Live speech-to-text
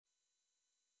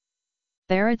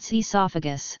Barrett's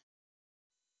esophagus.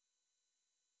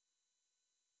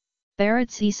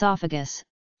 Barrett's esophagus,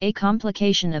 a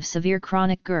complication of severe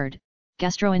chronic GERD,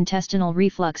 gastrointestinal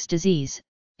reflux disease,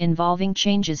 involving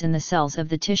changes in the cells of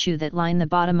the tissue that line the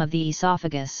bottom of the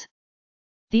esophagus.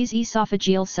 These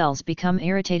esophageal cells become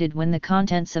irritated when the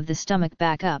contents of the stomach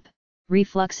back up,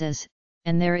 refluxes,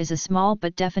 and there is a small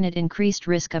but definite increased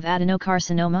risk of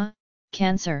adenocarcinoma,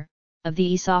 cancer, of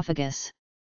the esophagus.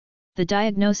 The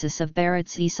diagnosis of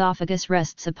Barrett's esophagus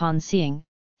rests upon seeing,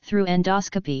 through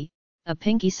endoscopy, a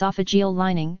pink esophageal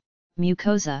lining,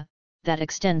 mucosa, that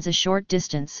extends a short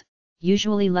distance,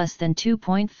 usually less than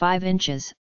 2.5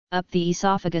 inches, up the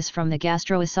esophagus from the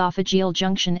gastroesophageal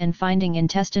junction and finding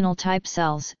intestinal type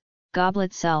cells,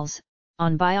 goblet cells,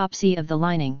 on biopsy of the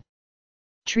lining.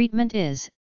 Treatment is,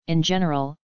 in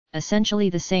general, essentially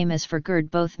the same as for GERD,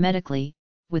 both medically,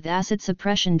 with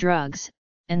acid-suppression drugs,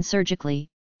 and surgically,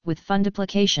 with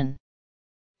fundoplication.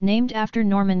 Named after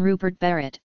Norman Rupert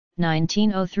Barrett,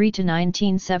 1903 to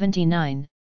 1979,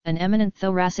 an eminent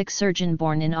thoracic surgeon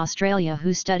born in Australia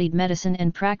who studied medicine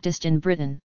and practiced in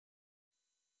Britain.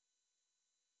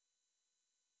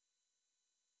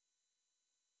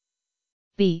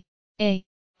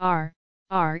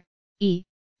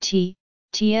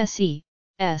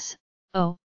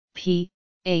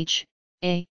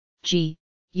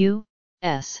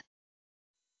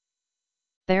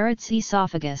 Barrett's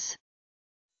esophagus.